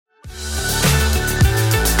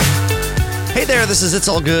Hey there, this is It's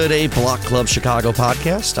All Good, a Block Club Chicago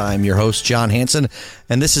podcast. I'm your host, John Hanson,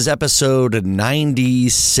 and this is episode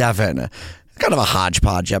 97. Kind of a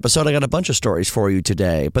hodgepodge episode. I got a bunch of stories for you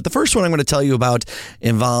today. But the first one I'm going to tell you about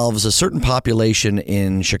involves a certain population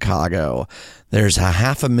in Chicago. There's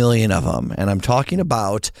 500,000 of them, and I'm talking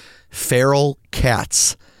about feral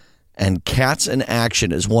cats. And Cats in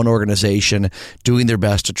Action is one organization doing their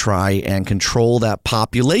best to try and control that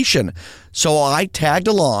population. So I tagged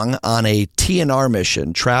along on a TNR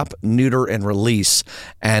mission, Trap, Neuter, and Release,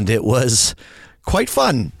 and it was quite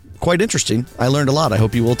fun, quite interesting. I learned a lot. I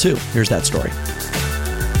hope you will too. Here's that story.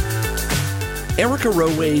 Erica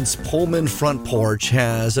Rowade's Pullman front porch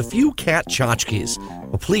has a few cat tchotchkes.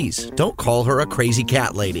 Well, please don't call her a crazy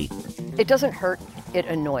cat lady. It doesn't hurt, it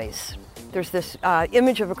annoys. There's this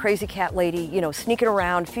image of a crazy cat lady, sneaking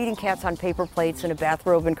around, feeding cats on paper plates in a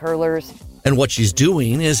bathrobe and curlers. And what she's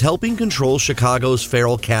doing is helping control Chicago's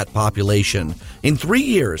feral cat population. In 3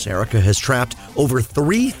 years, Erica has trapped over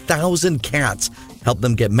 3,000 cats, helped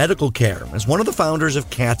them get medical care, as one of the founders of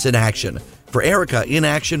Cats in Action. For Erica,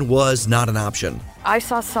 inaction was not an option. I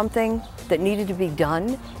saw something that needed to be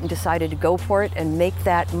done and decided to go for it and make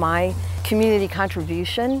that my community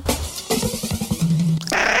contribution.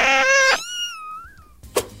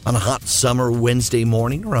 On a hot summer Wednesday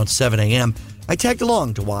morning around 7 a.m., I tagged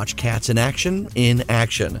along to watch Cats in Action in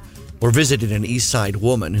action. We're visiting an East Side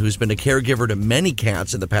woman who's been a caregiver to many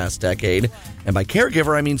cats in the past decade. And by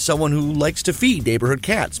caregiver, I mean someone who likes to feed neighborhood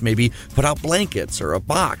cats, maybe put out blankets or a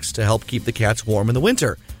box to help keep the cats warm in the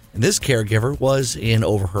winter. And this caregiver was in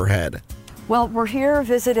over her head. Well, we're here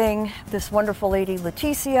visiting this wonderful lady,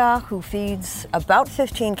 Leticia, who feeds about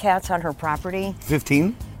 15 cats on her property.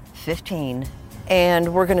 15? 15.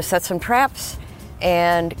 And we're going to set some traps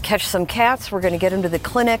and catch some cats. We're going to get them to the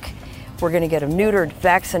clinic. We're going to get them neutered,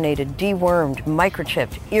 vaccinated, dewormed,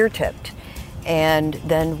 microchipped, ear-tipped. And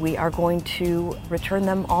then we are going to return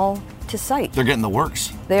them all to site. They're getting the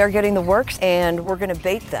works. They are getting the works, and we're going to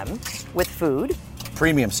bait them with food.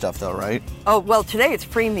 Premium stuff, though, right? Oh, well, today it's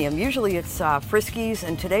premium. Usually it's Friskies,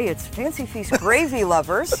 and today it's Fancy Feast Gravy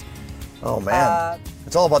Lovers. Oh, man.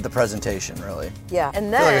 It's all about the presentation, really. Yeah,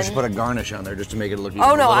 and then... I feel like I should put a garnish on there just to make it look even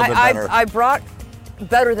a little bit better. I brought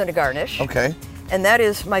better than a garnish. Okay. And that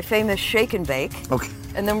is my famous shake and bake. Okay.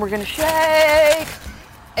 And then we're going to shake.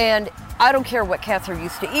 And I don't care what cats are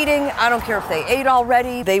used to eating. I don't care if they ate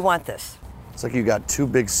already. They want this. It's like you got 2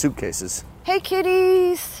 big suitcases. Hey,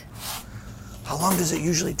 kitties. How long does it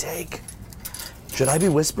usually take? Should I be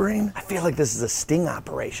whispering? I feel like this is a sting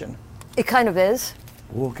operation. It kind of is.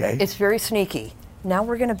 Okay. It's very sneaky. Now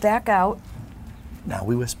we're going to back out. Now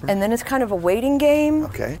we whisper. And then it's kind of a waiting game.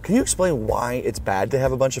 Okay. Can you explain why it's bad to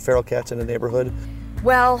have a bunch of feral cats in a neighborhood?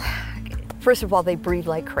 Well, first of all, they breed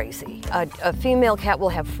like crazy. A female cat will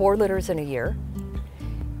have 4 litters in a year.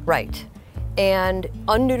 Right. And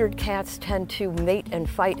unneutered cats tend to mate and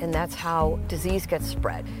fight, and that's how disease gets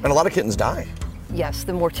spread. And a lot of kittens die. Yes,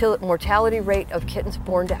 the mortality rate of kittens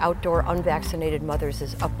born to outdoor unvaccinated mothers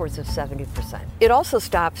is upwards of 70%. It also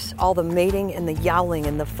stops all the mating and the yowling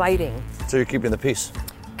and the fighting. So you're keeping the peace?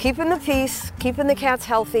 Keeping the peace, keeping the cats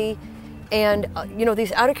healthy, and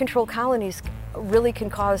these out-of-control colonies really can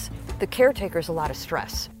cause the caretakers a lot of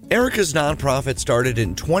stress. Erica's nonprofit started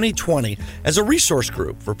in 2020 as a resource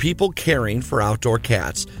group for people caring for outdoor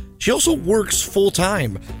cats. She also works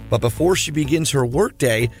full-time, but before she begins her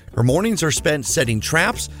workday, her mornings are spent setting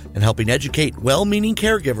traps and helping educate well-meaning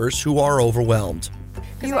caregivers who are overwhelmed.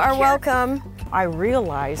 You are welcome. I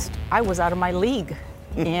realized I was out of my league,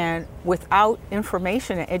 and without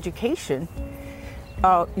information and education,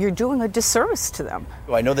 you're doing a disservice to them.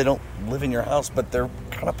 I know they don't live in your house, but they're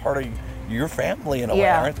kind of part of your family in a way,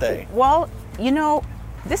 aren't they? Well,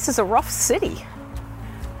 this is a rough city.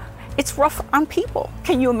 It's rough on people.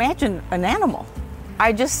 Can you imagine an animal?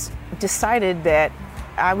 I just decided that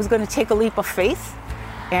I was going to take a leap of faith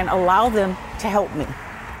and allow them to help me.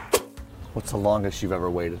 What's the longest you've ever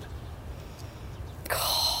waited?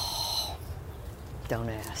 Don't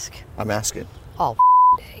ask. I'm asking. All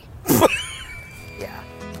day. Yeah.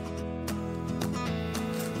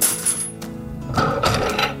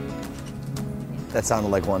 That sounded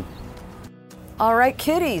like one. All right,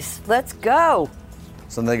 kitties, let's go.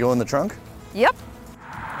 So they go in the trunk? Yep.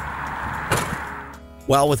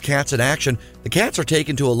 While with Cats in Action, the cats are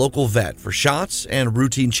taken to a local vet for shots and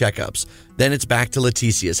routine checkups. Then it's back to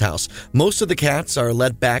Leticia's house. Most of the cats are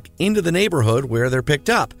let back into the neighborhood where they're picked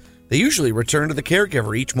up. They usually return to the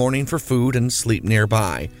caregiver each morning for food and sleep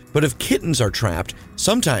nearby. But if kittens are trapped,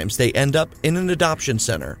 sometimes they end up in an adoption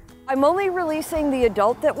center. I'm only releasing the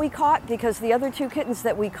adult that we caught because the other 2 kittens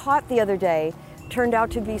that we caught the other day turned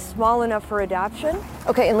out to be small enough for adoption.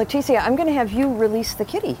 Okay, and Leticia, I'm gonna have you release the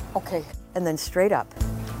kitty. Okay. And then straight up.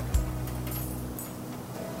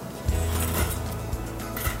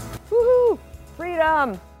 Woohoo!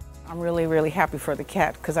 Freedom! I'm really, really happy for the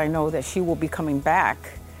cat because I know that she will be coming back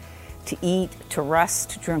to eat, to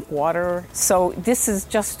rest, to drink water. So this is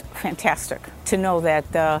just fantastic to know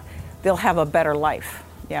that they'll have a better life.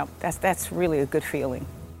 Yeah, that's really a good feeling.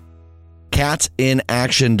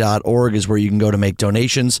 Catsinaction.org is where you can go to make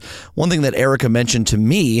donations. One thing that Erica mentioned to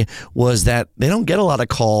me was that they don't get a lot of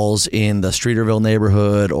calls in the Streeterville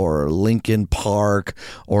neighborhood or Lincoln Park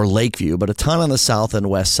or Lakeview, but a ton on the south and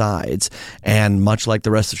west sides. And much like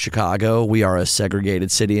the rest of Chicago, we are a segregated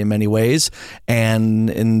city in many ways. And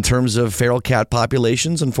in terms of feral cat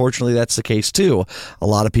populations, unfortunately, that's the case too. A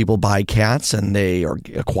lot of people buy cats and they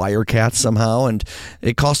acquire cats somehow, and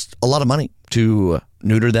it costs a lot of money to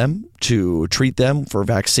neuter them, to treat them for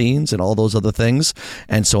vaccines and all those other things.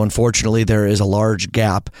 And so unfortunately, there is a large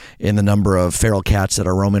gap in the number of feral cats that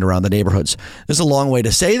are roaming around the neighborhoods. There's a long way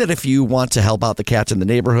to say that if you want to help out the cats in the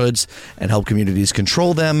neighborhoods and help communities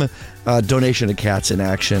control them, donation to Cats in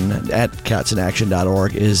Action at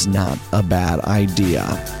catsinaction.org is not a bad idea.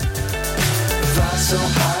 Fly so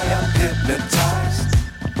high, I'm hypnotized.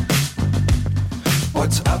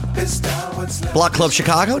 What's up is down, what's left. Block Club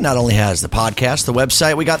Chicago not only has the podcast, the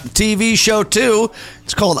website, we got the TV show too.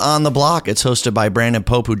 It's called On the Block. It's hosted by Brandon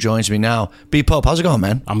Pope, who joins me now. B. Pope, how's it going,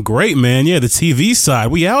 man? I'm great, man. Yeah, the TV side.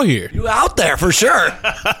 We out here. You out there for sure.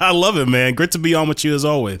 I love it, man. Great to be on with you as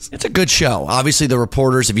always. It's a good show. Obviously, the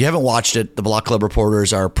reporters, if you haven't watched it, the Block Club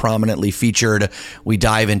reporters are prominently featured. We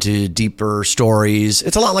dive into deeper stories.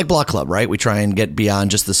 It's a lot like Block Club, right? We try and get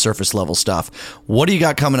beyond just the surface level stuff. What do you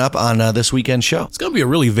got coming up on this weekend show? It's going to be a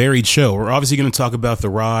really varied show. We're obviously going to talk about the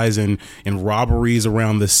rise in robberies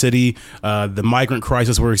around the city, the migrant crisis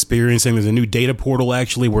we're experiencing. There's a new data portal,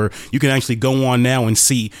 actually, where you can actually go on now and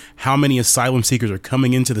see how many asylum seekers are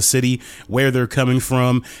coming into the city, where they're coming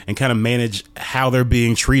from, and kind of manage how they're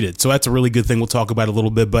being treated. So that's a really good thing. We'll talk about it a little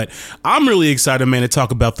bit. But I'm really excited, man, to talk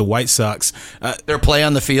about the White Sox. Their play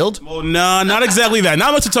on the field? Well, no, not exactly that.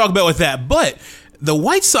 Not much to talk about with that. But the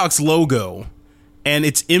White Sox logo and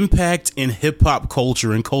its impact in hip-hop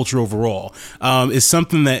culture and culture overall is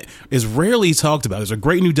something that is rarely talked about. There's a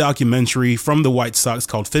great new documentary from the White Sox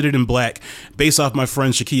called Fitted in Black, based off my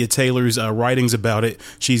friend Shakia Taylor's writings about it.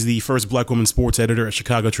 She's the first black woman sports editor at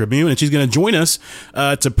Chicago Tribune, and she's going to join us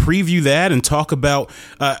to preview that and talk about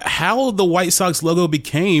how the White Sox logo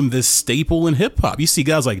became this staple in hip-hop. You see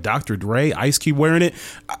guys like Dr. Dre, Ice Cube wearing it.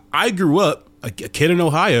 I grew up a kid in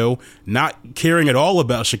Ohio, not caring at all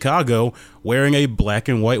about Chicago, wearing a black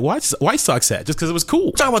and white Sox hat just because it was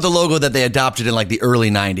cool. Talking about the logo that they adopted in like the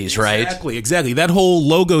early 90s, right? Exactly. That whole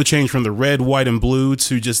logo change from the red, white, and blue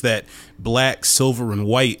to just that black, silver, and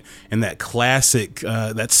white, and that classic,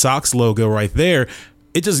 that Sox logo right there.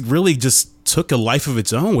 It just really just took a life of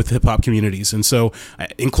its own with hip hop communities. And so,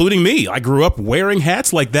 including me, I grew up wearing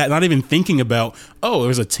hats like that, not even thinking about, oh,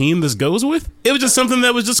 there's a team this goes with. It was just something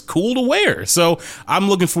that was just cool to wear. So I'm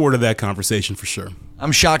looking forward to that conversation for sure.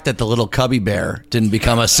 I'm shocked that the little Cubby bear didn't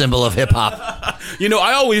become a symbol of hip hop. You know,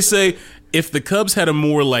 I always say if the Cubs had a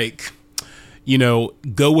more like, you know,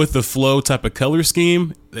 go with the flow type of color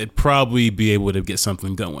scheme, they'd probably be able to get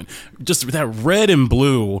something going. Just that red and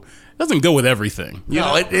blue doesn't go with everything.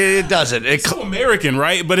 No, it doesn't. It's so American,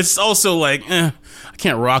 right? But it's also like, I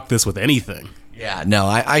can't rock this with anything. Yeah, no,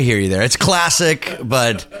 I hear you there. It's classic,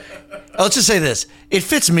 but let's just say this. It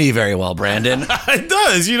fits me very well, Brandon. It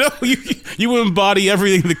does, you know? You embody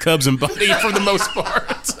everything the Cubs embody for the most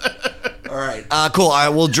part. All right, cool.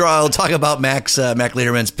 I'll talk about Mac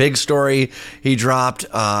Lederman's pig story he dropped,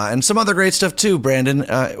 and some other great stuff too, Brandon.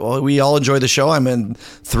 Well, we all enjoy the show. I'm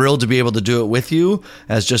thrilled to be able to do it with you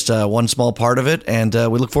as just one small part of it, and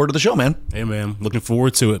we look forward to the show, man. Hey, man, looking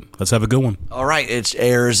forward to it. Let's have a good one. All right, it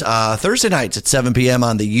airs Thursday nights at 7 p.m.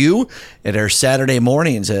 on the U. It airs Saturday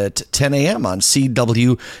mornings at 10 a.m. on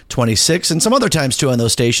CW26, and some other times too on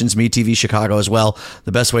those stations, MeTV Chicago as well.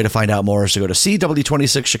 The best way to find out more is to go to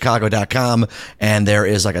CW26Chicago.com. And there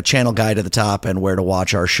is like a channel guide at the top and where to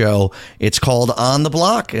watch our show. It's called On the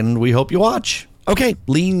Block, and we hope you watch. Okay,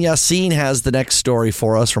 Lean Yassin has the next story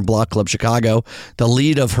for us from Block Club Chicago. The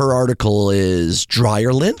lead of her article is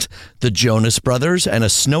Dryer Lint, the Jonas Brothers, and a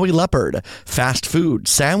snowy leopard, fast food,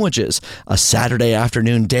 sandwiches, a Saturday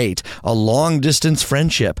afternoon date, a long-distance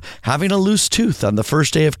friendship, having a loose tooth on the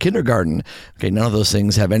first day of kindergarten. Okay, none of those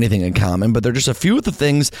things have anything in common, but they're just a few of the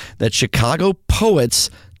things that Chicago poets,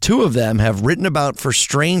 two of them, have written about for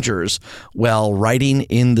strangers while writing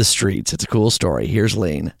in the streets. It's a cool story. Here's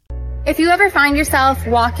Lean. If you ever find yourself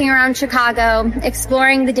walking around Chicago,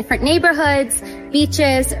 exploring the different neighborhoods,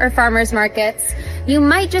 beaches, or farmers markets, you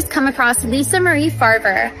might just come across Lisa Marie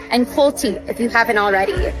Farver and Colty if you haven't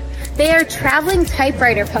already. They are traveling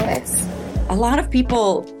typewriter poets. A lot of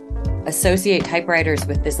people associate typewriters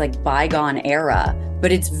with this like bygone era,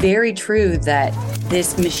 but it's very true that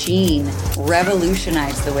this machine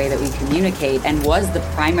revolutionized the way that we communicate and was the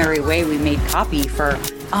primary way we made copy for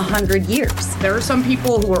 100 years. There are some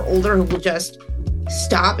people who are older who will just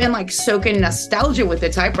stop and like soak in nostalgia with the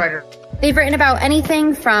typewriter. They've written about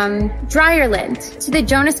anything from Dryerland to the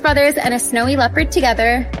Jonas Brothers and a snowy leopard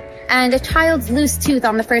together, and a child's loose tooth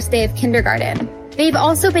on the first day of kindergarten. They've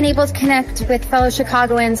also been able to connect with fellow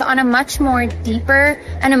Chicagoans on a much more deeper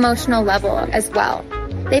and emotional level as well.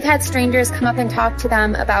 They've had strangers come up and talk to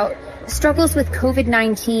them about struggles with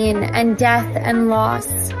COVID-19 and death and loss.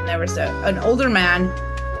 There was an older man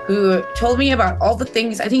who told me about all the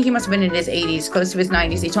things, I think he must have been in his 80s, close to his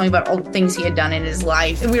 90s. He told me about all the things he had done in his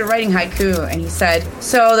life. And we were writing haiku, and he said,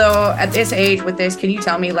 so though, at this age with this, can you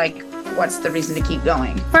tell me, like, what's the reason to keep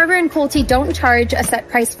going? Farver and Colty don't charge a set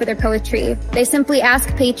price for their poetry. They simply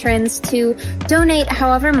ask patrons to donate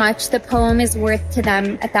however much the poem is worth to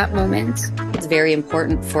them at that moment. It's very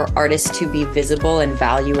important for artists to be visible and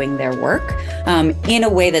valuing their work in a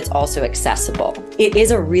way that's also accessible. It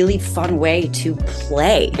is a really fun way to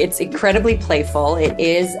play. It's incredibly playful. It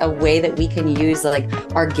is a way that we can use like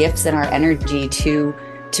our gifts and our energy to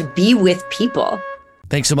be with people.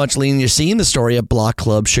 Thanks so much, Lean. You're seeing the story at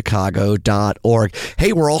blockclubchicago.org.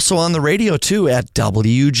 Hey, we're also on the radio, too, at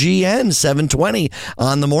WGN 720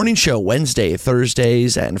 on the morning show, Wednesday,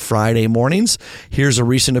 Thursdays, and Friday mornings. Here's a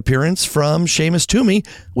recent appearance from Seamus Toomey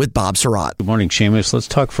with Bob Surratt. Good morning, Seamus. Let's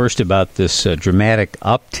talk first about this dramatic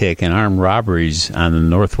uptick in armed robberies on the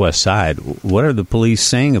northwest side. What are the police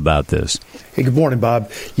saying about this? Hey, good morning,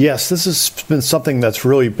 Bob. Yes, this has been something that's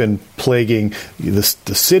really been plaguing the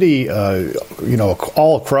city,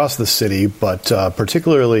 all across the city, but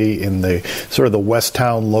particularly in the sort of the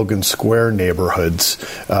Westtown, Logan Square neighborhoods.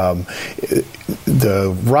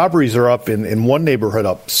 The robberies are up in one neighborhood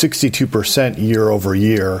up 62% year over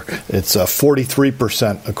year. It's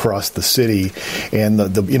 43% across the city, and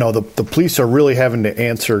the police are really having to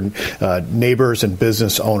answer neighbors and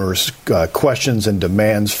business owners' questions and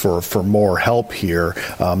demands for more help here.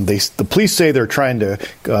 The police say they're trying to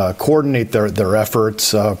coordinate their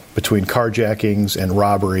efforts between carjackings and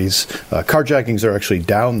robberies. Carjackings are actually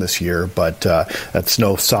down this year, but that's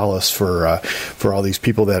no solace for all these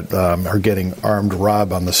people that are getting armed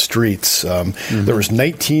rob on the streets. There was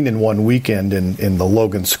 19 in one weekend in the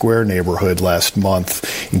Logan Square neighborhood last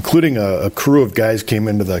month, including a crew of guys came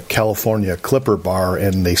into the California Clipper bar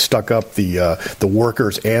and they stuck up the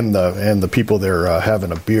workers and the people there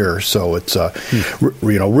having a beer. So it's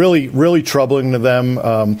really troubling to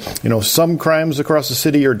them. Some crimes across the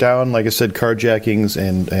city are down, like I said, carjackings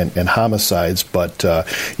and homicides, but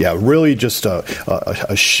really just a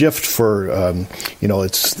shift for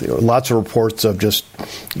it's lots of reports of just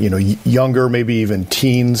younger, maybe even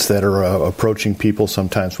teens that are approaching people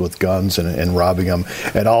sometimes with guns and robbing them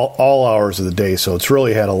at all hours of the day. So it's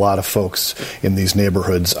really had a lot of folks in these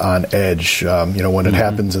neighborhoods on edge. When it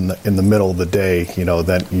happens in the middle of the day,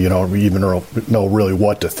 then you don't even know really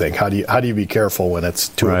what to think. How do you be careful when it's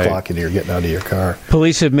 2 o'clock and you're getting out of your car?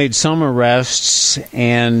 Police have made some arrests,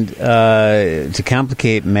 and to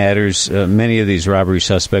complicate matters, many of these robbery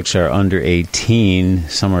suspects are under 18.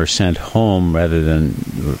 Some are sent home rather than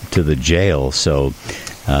to the jail. So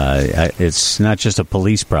it's not just a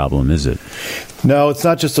police problem, is it? No, it's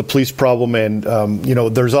not just a police problem, and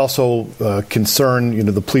there's also concern.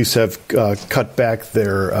 The police have cut back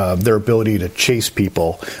their ability to chase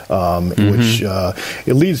people, which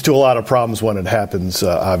it leads to a lot of problems when it happens.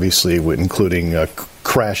 Obviously, including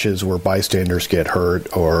crashes where bystanders get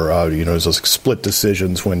hurt, or there's those split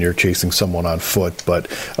decisions when you're chasing someone on foot. But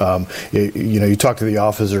you talk to the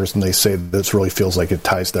officers and they say this really feels like it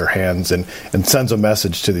ties their hands and sends a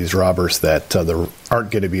message to these robbers that there aren't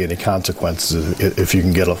going to be any consequences if you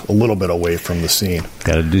can get a little bit away from the scene.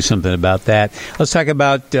 Got to do something about that. Let's talk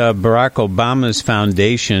about Barack Obama's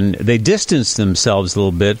foundation. They distanced themselves a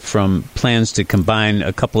little bit from plans to combine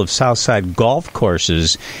a couple of Southside golf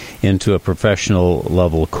courses into a professional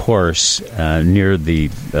level course near the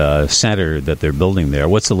center that they're building there.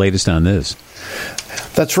 What's the latest on this?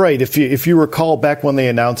 That's right. If you recall, back when they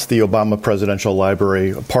announced the Obama Presidential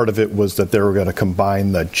Library, part of it was that they were going to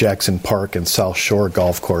combine the Jackson Park and South Shore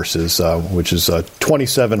golf courses, which is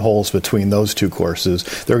 27 holes between those two courses.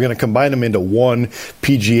 They're going to combine them into one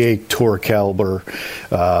PGA Tour caliber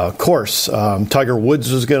course. Tiger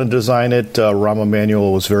Woods was going to design it. Rahm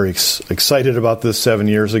Emanuel was very excited about this 7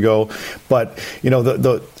 years ago, but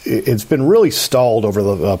it's been really stalled over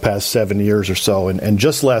the past 7 years or so. And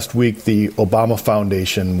just last week, the Obama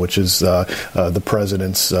Foundation, which is the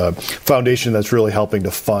president's foundation that's really helping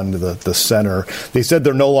to fund the center, they said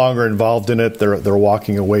they're no longer involved in it. They're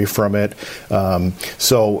walking away from it.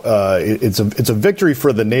 So it's a victory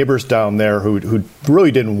for the neighbors down there who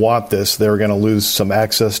really didn't want this. They were going to lose some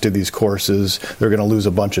access to these courses. They're going to lose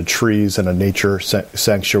a bunch of trees and a nature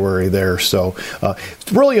sanctuary there. So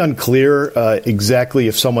it's really unclear exactly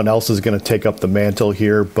if someone else is going to take up the mantle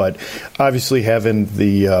here, but obviously having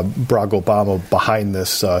the Barack Obama behind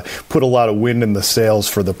this put a lot of wind in the sails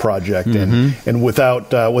for the project, and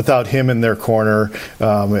without him in their corner,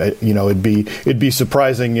 it'd be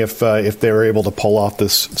surprising if they were able to pull off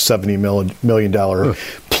this $70 million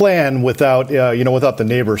plan without the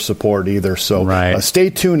neighbors' support either. So stay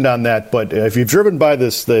tuned on that. But if you've driven by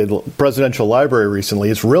the presidential library recently,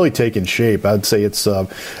 it's really taken shape. I'd say it's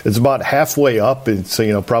about halfway up. It's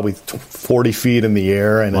probably 40 feet in the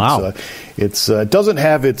air, and it doesn't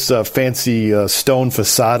have its fancy stone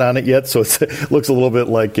facade on it yet, so it looks a little bit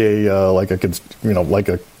like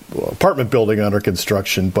a apartment building under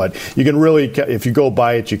construction. But you can really, if you go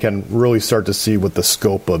by it, you can really start to see what the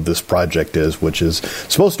scope of this project is, which is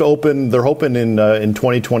supposed to open. They're hoping in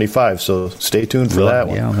 2025. So stay tuned for that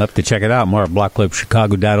one. Yeah, I'll have to check it out. More at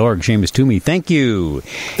blockclubchicago.org. Seamus Toomey, thank you.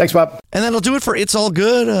 Thanks, Bob. And that'll do it for It's All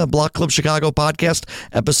Good, Block Club Chicago podcast,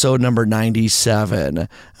 episode number 97.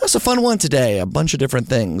 That's a fun one today. A bunch of different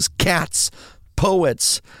things: cats,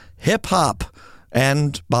 poets, hip hop,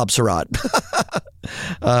 and Bob Surratt.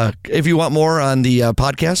 If you want more on the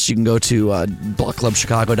podcast, you can go to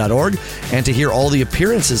blockclubchicago.org. And to hear all the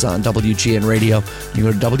appearances on WGN Radio, you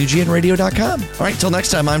can go to WGNradio.com. All right, till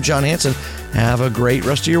next time, I'm John Hanson. Have a great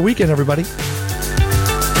rest of your weekend, everybody.